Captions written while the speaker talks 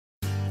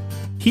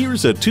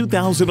Here's a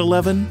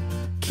 2011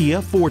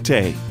 Kia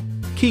Forte.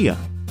 Kia,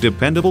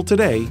 dependable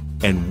today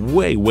and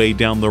way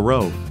down the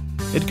road.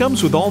 It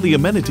comes with all the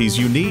amenities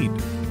you need: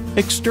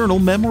 external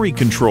memory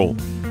control,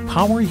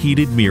 power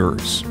heated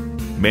mirrors,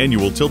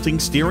 manual tilting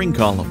steering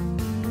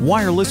column,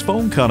 wireless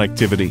phone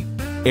connectivity,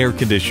 air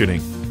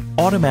conditioning,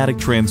 automatic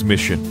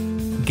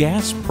transmission,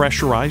 gas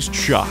pressurized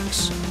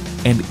shocks,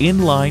 and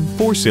inline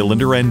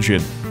 4-cylinder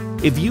engine.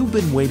 If you've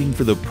been waiting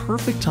for the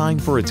perfect time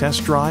for a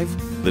test drive,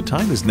 the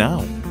time is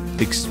now.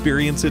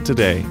 Experience it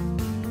today.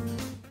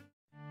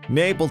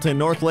 Napleton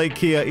Northlake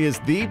Kia is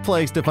the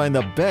place to find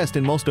the best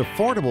and most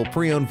affordable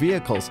pre-owned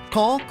vehicles.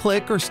 Call,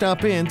 click, or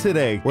stop in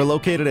today. We're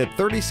located at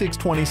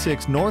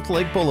 3626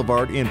 Northlake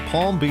Boulevard in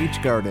Palm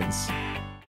Beach Gardens.